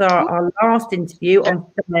for our last interview on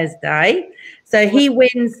Thursday. So he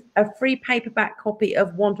wins a free paperback copy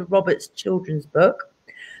of Wanda Roberts' children's book.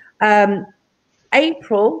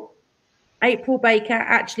 April Baker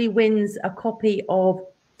actually wins a copy of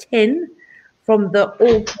Tin from the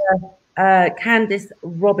author Candice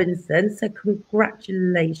Robinson. So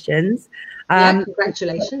congratulations.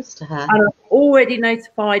 Congratulations to her. And I've already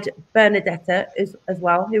notified Bernadetta as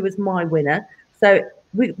well, who was my winner. So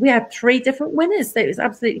we had 3 different winners. So it was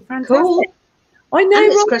absolutely fantastic. Cool. I know.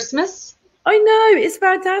 And it's Christmas. I know, it's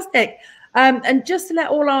fantastic. And just to let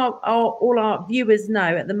all our viewers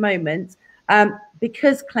know at the moment,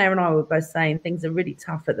 because Claire and I were both saying things are really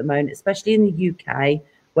tough at the moment, especially in the UK,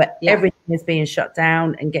 where everything is being shut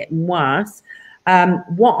down and getting worse.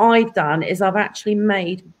 What I've done is I've actually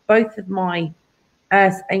made both of my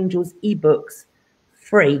Earth Angels ebooks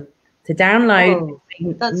free to download.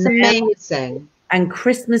 Oh, that's amazing. And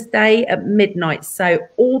Christmas Day at midnight. So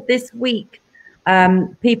all this week,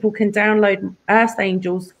 people can download Earth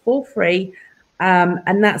Angels for free.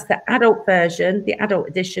 And that's the adult version, the adult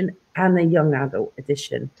edition, and the young adult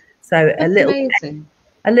edition. So that's amazing.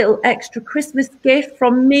 A little extra Christmas gift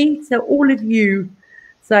from me to all of you.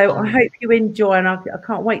 So I hope you enjoy, and I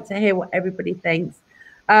can't wait to hear what everybody thinks.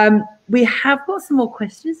 We have got some more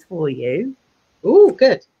questions for you. Oh,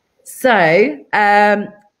 good. So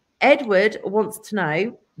Edward wants to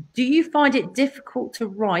know, do you find it difficult to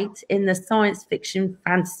write in the science fiction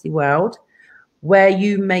fantasy world where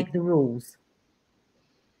you make the rules?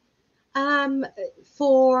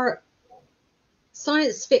 For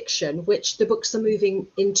science fiction, which the books are moving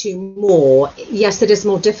into more, yes, it is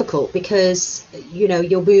more difficult because, you know,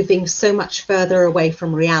 you're moving so much further away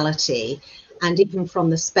from reality, and even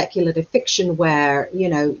from the speculative fiction where, you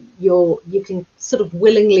know, you can sort of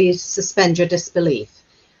willingly suspend your disbelief.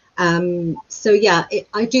 So yeah,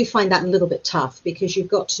 I do find that a little bit tough because you've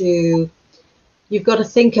got to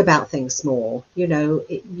think about things more. You know,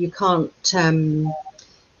 you can't.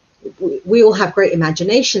 We all have great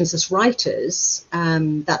imaginations as writers,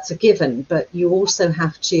 that's a given, but you also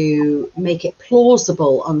have to make it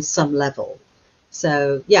plausible on some level.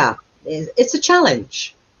 So yeah, it's a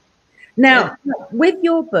challenge. Now, with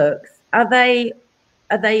your books, are they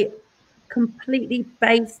completely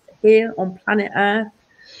based here on planet Earth?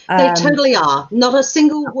 They totally are. Not a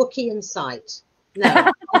single Wookiee in sight.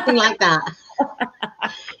 No, nothing like that.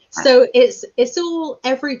 So it's all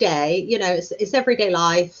everyday, you know, it's everyday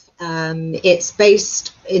life. It's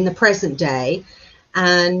based in the present day,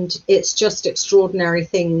 and it's just extraordinary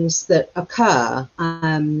things that occur.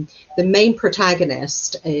 The main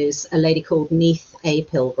protagonist is a lady called Neath A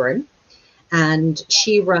Pilgrim, and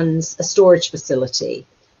she runs a storage facility,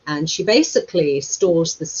 and she basically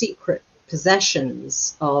stores the secret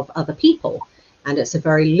possessions of other people. And it's a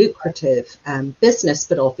very lucrative business,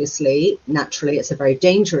 but obviously, naturally, it's a very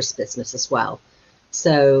dangerous business as well.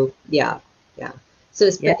 So yeah. So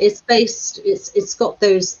it's got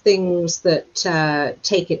those things that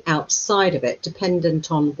take it outside of it, dependent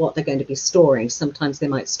on what they're going to be storing. Sometimes they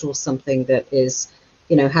might store something that is,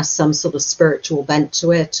 you know, has some sort of spiritual bent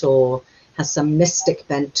to it, or has some mystic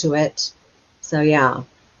bent to it. So yeah.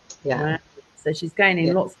 Wow. So she's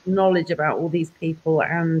gaining lots of knowledge about all these people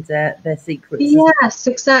and their secrets. Yes,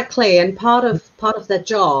 exactly. And part of their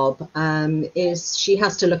job is she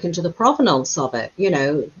has to look into the provenance of it. You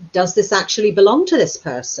know, does this actually belong to this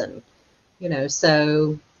person? You know,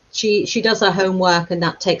 so she does her homework, and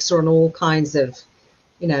that takes her on all kinds of,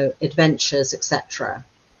 you know, adventures, etc.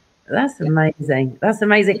 That's amazing. That's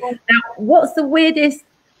amazing. Yeah. Now, what's the weirdest,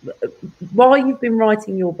 while you've been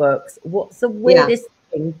writing your books, what's the weirdest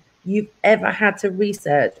thing you've ever had to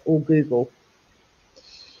research or Google?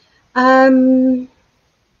 I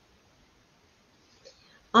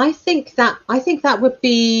think that would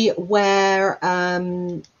be where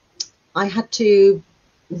I had to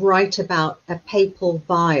write about a papal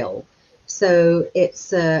vial. So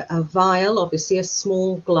it's a vial, obviously a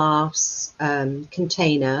small glass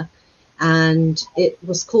container, and it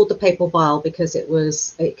was called the papal vial because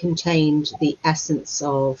it contained the essence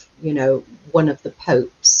of, you know, one of the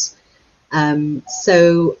popes.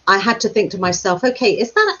 So I had to think to myself, okay,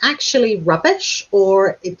 is that actually rubbish,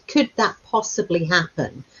 or could that possibly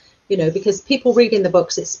happen? You know, because people reading the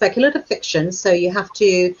books, it's speculative fiction, so you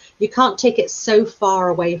can't take it so far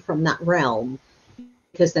away from that realm,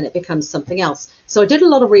 because then it becomes something else. So I did a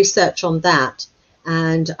lot of research on that,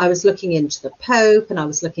 and I was looking into the Pope, and I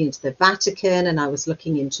was looking into the Vatican, and I was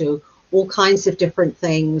looking into all kinds of different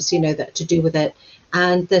things, you know, that to do with it.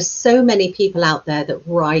 And there's so many people out there that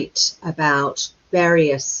write about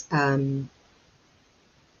various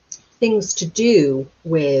things to do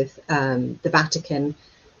with the Vatican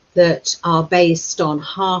that are based on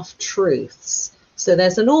half-truths. So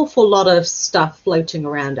there's an awful lot of stuff floating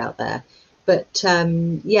around out there. But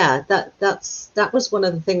yeah, that was one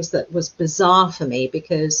of the things that was bizarre for me,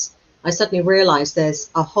 because I suddenly realized there's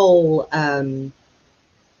a whole,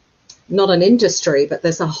 not an industry, but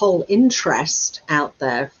there's a whole interest out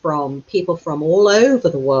there from people from all over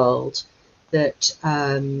the world that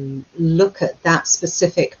look at that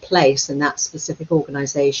specific place and that specific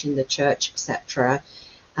organization, the church, etc.,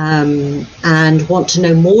 and want to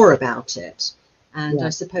know more about it. And yeah. I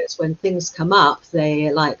suppose when things come up,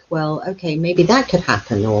 they're like, well, okay, maybe that could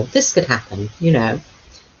happen, or this could happen, you know.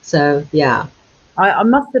 So, yeah. I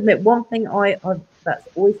must admit, one thing that's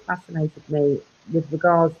always fascinated me with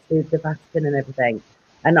regards to the Vatican and everything,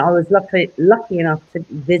 and I was lucky enough to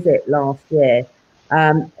visit last year.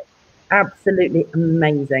 Absolutely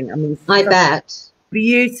amazing. I mean, I bet.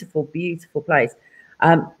 Beautiful, beautiful place.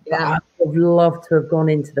 Yeah. I would love to have gone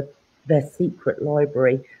into their secret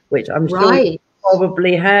library, which I'm sure you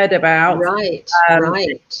probably heard about. Right,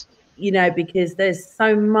 right. You know, because there's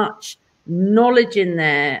so much knowledge in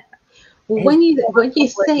there. Well, when you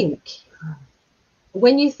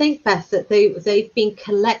think, Beth, that they've been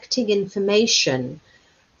collecting information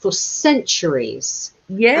for centuries,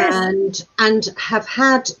 yes, and have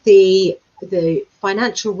had the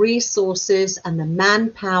financial resources and the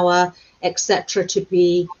manpower, etc., to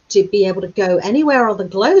be able to go anywhere on the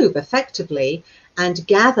globe effectively and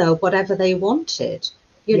gather whatever they wanted,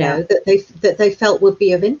 you know, that they felt would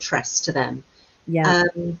be of interest to them. Yeah.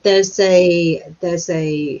 There's a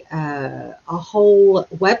whole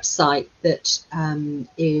website that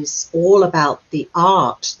is all about the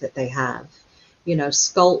art that they have, you know,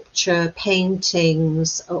 sculpture,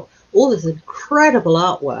 paintings, all this incredible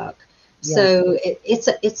artwork. Yeah. So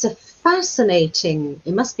it's a fascinating,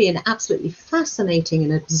 it must be an absolutely fascinating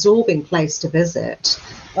and absorbing place to visit.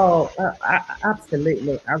 Oh,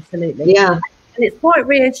 absolutely, absolutely. Yeah. And it's quite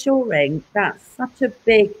reassuring that such a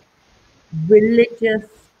big religious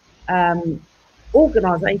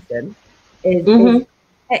organization is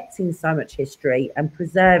protecting so much history and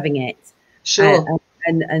preserving it. Sure.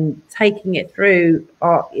 And taking it through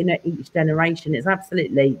each generation. It's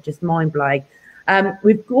absolutely just mind-blowing.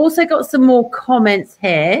 We've also got some more comments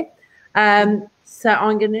here. So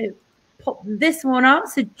I'm going to pop this one up.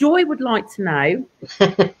 So Joy would like to know,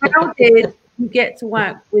 how did you get to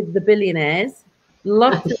work with the billionaires?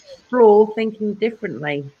 Love to explore thinking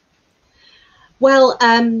differently. Well,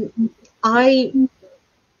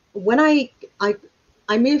 when I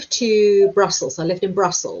moved to Brussels, I lived in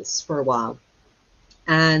Brussels for a while.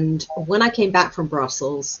 And when I came back from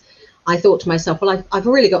Brussels, I thought to myself, well, I've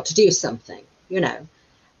really got to do something, you know,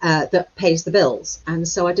 that pays the bills. And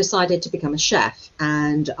so I decided to become a chef,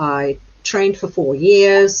 and I trained for 4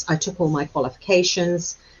 years. I took all my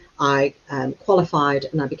qualifications. I qualified,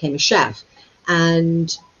 and I became a chef.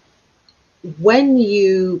 And when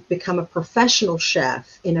you become a professional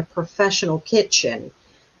chef in a professional kitchen,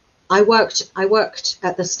 I worked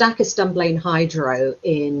at the Stackis Dunblane Hydro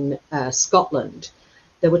in Scotland.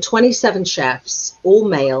 There were 27 chefs, all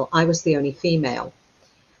male. I was the only female.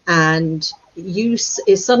 And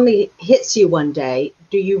it suddenly hits you one day,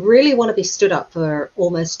 do you really want to be stood up for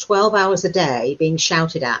almost 12 hours a day being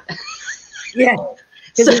shouted at? Yeah,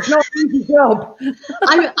 because it's not an easy job.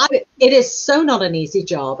 It is so not an easy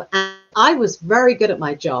job. And I was very good at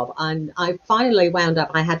my job. And I finally wound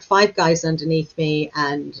up, I had 5 guys underneath me.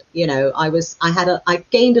 And, you know, I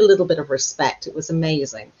gained a little bit of respect. It was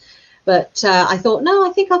amazing. But I thought, no,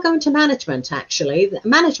 I think I'll go into management, actually.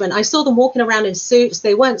 Management, I saw them walking around in suits.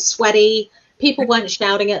 They weren't sweaty. People weren't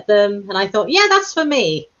shouting at them. And I thought, yeah, that's for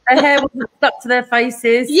me. Their hair wasn't stuck to their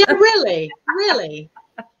faces. Yeah, really, really.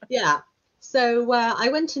 Yeah. So I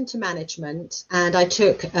went into management, and I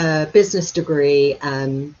took a business degree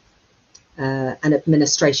and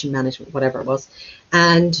administration management, whatever it was.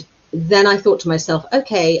 And then I thought to myself,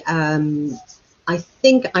 okay, I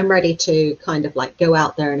think I'm ready to kind of like go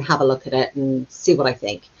out there and have a look at it and see what I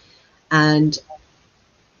think. And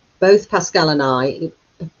both Pascal and I,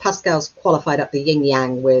 Pascal's qualified up the yin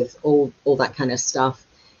yang with all that kind of stuff.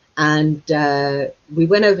 And we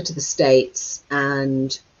went over to the States,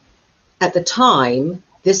 and at the time,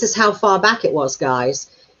 this is how far back it was,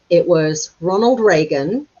 guys. It was Ronald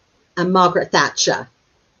Reagan and Margaret Thatcher.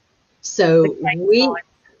 So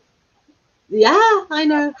yeah, I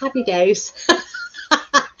know, happy days.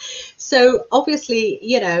 So obviously,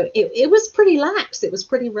 you know, it was pretty lax. It was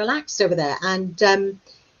pretty relaxed over there. And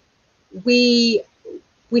we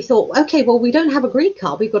thought, okay, well, we don't have a green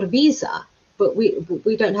card. We've got a visa, but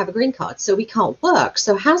we don't have a green card, so we can't work.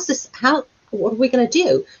 So what are we going to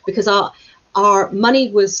do? Because our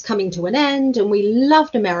money was coming to an end, and we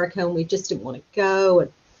loved America, and we just didn't want to go.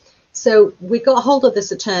 And so we got a hold of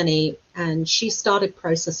this attorney, and she started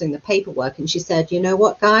processing the paperwork. And she said, you know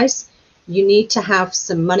what, guys, you need to have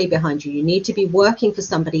some money behind you. You need to be working for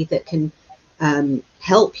somebody that can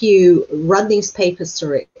help you run these papers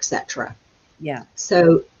through, etc. Yeah.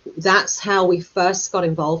 So that's how we first got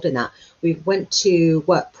involved in that. We went to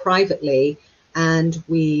work privately, and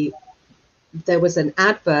there was an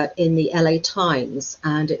advert in the LA Times,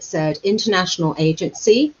 and it said international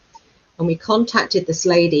agency. And we contacted this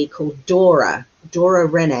lady called Dora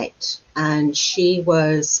Renate, and she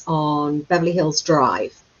was on Beverly Hills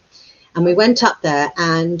Drive. And we went up there,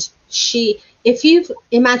 and if you've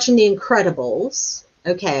imagined The Incredibles,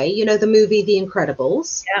 okay, you know the movie The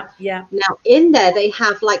Incredibles? Yeah, yeah. Now in there they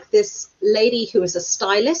have like this lady who is a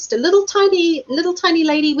stylist, a little tiny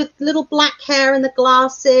lady with little black hair and the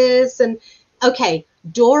glasses, and okay,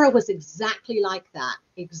 Dora was exactly like that.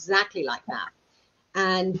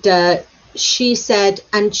 And she said,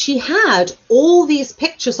 and she had all these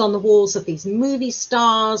pictures on the walls of these movie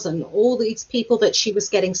stars and all these people that she was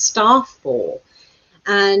getting staff for.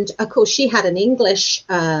 And of course, she had an English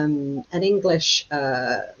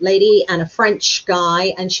lady and a French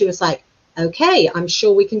guy, and she was like, "Okay, I'm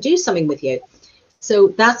sure we can do something with you." So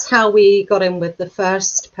that's how we got in with the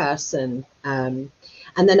first person, and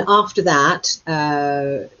then after that,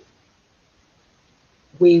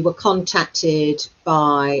 we were contacted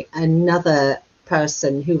by another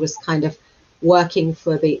person who was kind of working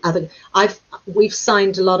for the other. We've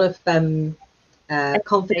signed a lot of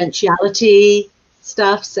confidentiality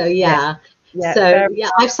stuff, so yeah. So yeah,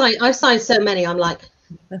 I've signed so many. I'm like,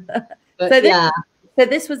 but so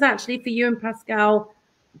this was actually for you and Pascal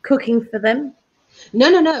cooking for them?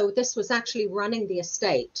 No, this was actually running the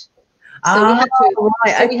estate. So we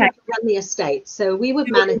had to run the estate. So we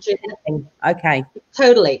would manage it. Okay.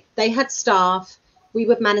 Totally. They had staff. We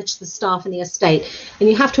would manage the staff in the estate. And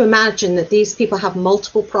you have to imagine that these people have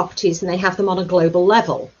multiple properties, and they have them on a global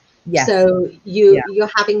level. Yes. So you're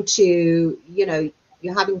having to, you're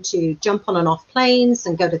having to jump on and off planes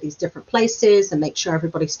and go to these different places and make sure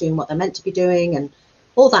everybody's doing what they're meant to be doing and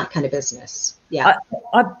all that kind of business. Yeah.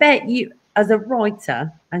 I bet you, as a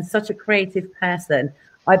writer and such a creative person,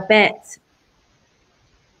 I bet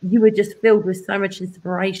you were just filled with so much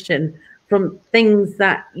inspiration from things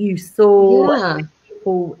that you saw. Yeah.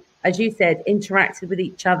 People, as you said, interacted with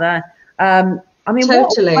each other. I mean,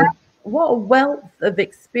 totally. What a wealth of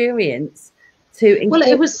experience well,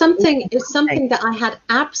 it's something that I had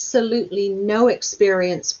absolutely no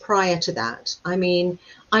experience prior to that. I mean,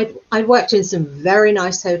 I'd worked in some very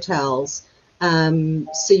nice hotels.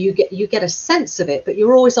 So you get a sense of it, but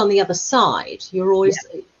you're always on the other side. You're always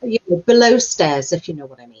below stairs, if you know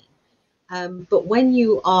what I mean. But when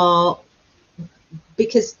you are,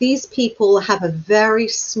 because these people have a very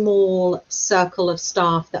small circle of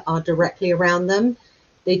staff that are directly around them.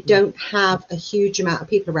 They don't have a huge amount of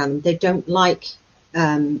people around them. They don't like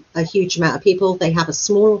a huge amount of people. They have a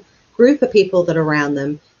small group of people that are around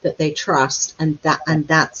them that they trust, and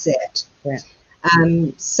that's it. Yeah.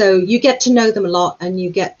 So you get to know them a lot, and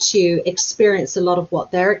you get to experience a lot of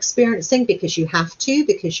what they're experiencing because you have to,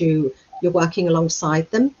 because you're working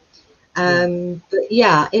alongside them. But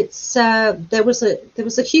yeah, it's there was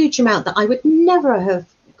a huge amount that I would never have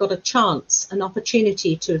got a chance, an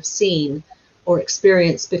opportunity to have seen or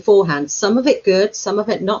experienced beforehand. Some of it good, some of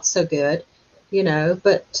it not so good,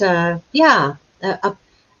 but yeah, a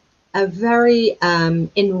very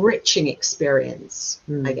enriching experience,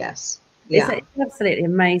 I guess. Yeah. It's absolutely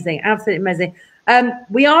amazing. Absolutely amazing.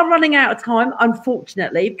 We are running out of time,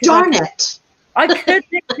 unfortunately. Darn it. I could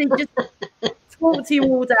literally just talk to you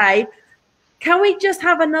all day. Can we just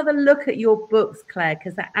have another look at your books, Claire?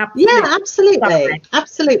 Because they're absolutely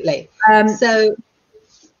absolutely. So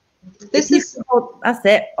This is that's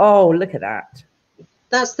it. Oh, look at that.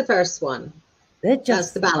 That's the first one.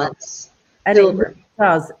 That's the balance. And Pilgrim. It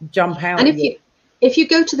does jump out. And if you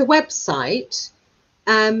go to the website,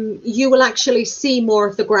 you will actually see more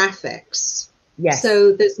of the graphics. Yes.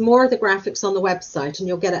 So there's more of the graphics on the website, and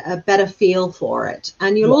you'll get a better feel for it.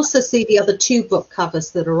 And you'll also see the other 2 book covers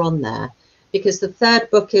that are on there, because the 3rd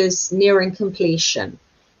book is nearing completion.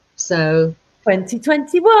 So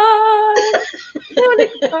 2021.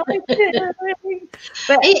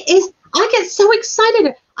 But it is. I get so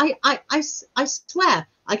excited. I swear,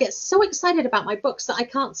 I get so excited about my books that I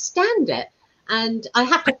can't stand it, and I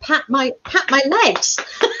have to pat my legs.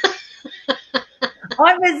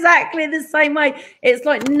 I'm exactly the same way. It's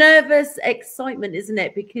like nervous excitement, isn't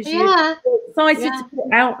it? Because you're excited to put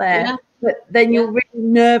it out there, but then you're really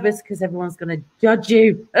nervous because everyone's going to judge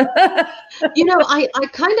you. You know, I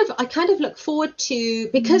kind of look forward to,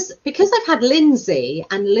 because I've had Lindsay,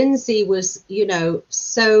 and Lindsay was, you know,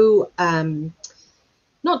 so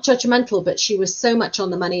not judgmental, but she was so much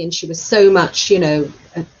on the money, and she was so much, you know,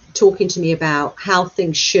 talking to me about how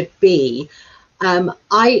things should be.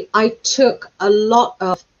 I took a lot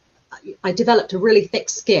of, I developed a really thick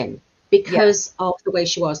skin because of the way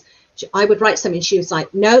she was. I would write something, she was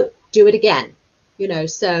like, no, do it again. You know,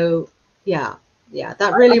 so yeah,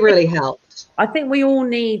 that really helped. I think we all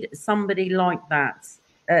need somebody like that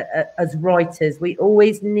as writers. We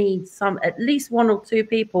always need at least 1 or 2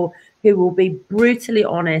 people who will be brutally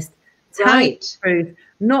honest, tell you the truth,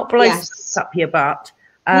 not blow up your butt.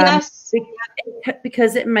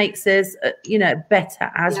 Because it makes us, you know,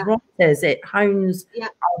 better as writers. It hones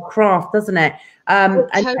our craft, doesn't it?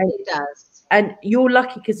 It totally does. And you're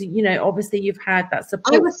lucky because, you know, obviously you've had that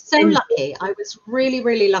support. I was so lucky. I was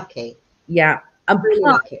really lucky. Yeah, and really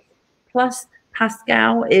lucky. Plus,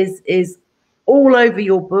 Pascal is all over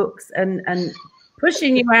your books and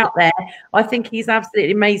pushing you out there. I think he's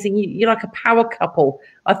absolutely amazing. You're like a power couple.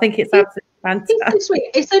 I think it's absolutely fantastic. He's so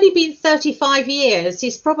sweet. It's only been 35 years.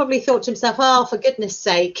 He's probably thought to himself, oh, for goodness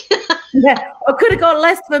sake. Yeah, I could have got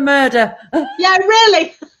less for murder. Yeah,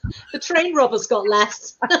 really. The train robbers got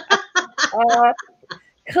less.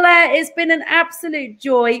 Claire, it's been an absolute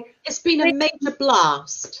joy. It's been a major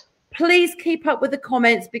blast. Please keep up with the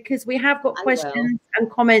comments, because we have got questions and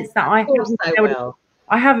comments that I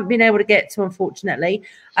haven't been able to get to, unfortunately.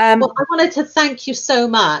 Well, I wanted to thank you so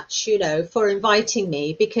much, you know, for inviting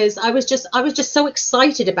me, because I was just so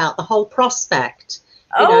excited about the whole prospect.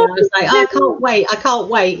 You know, I was like, oh, I can't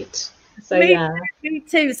wait. So me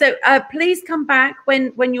too. So please come back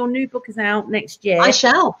when your new book is out next year. I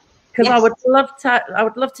shall, because I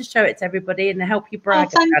would love to show it to everybody and help you brag.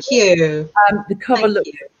 Oh, thank you. The cover looks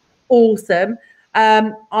awesome.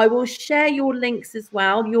 I will share your links as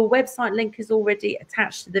well. Your website link is already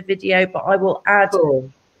attached to the video, but I will add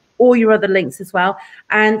all your other links as well.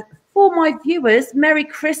 And for my viewers, Merry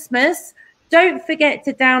Christmas. Don't forget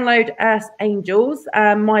to download Earth Angels,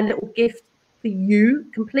 my little gift for you,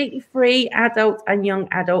 completely free adult and young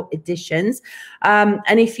adult editions.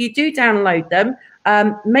 And if you do download them,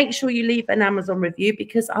 make sure you leave an Amazon review,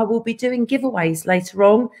 because I will be doing giveaways later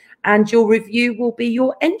on, and your review will be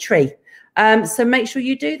your entry. So make sure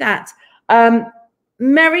you do that.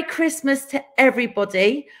 Merry Christmas to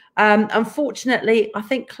everybody. Unfortunately, I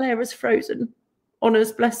think Claire is frozen on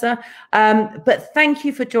us, bless her. But thank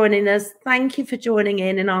you for joining us. Thank you for joining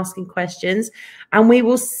in and asking questions. And we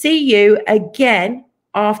will see you again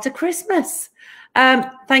after Christmas.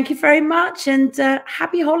 Thank you very much, and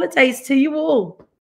happy holidays to you all.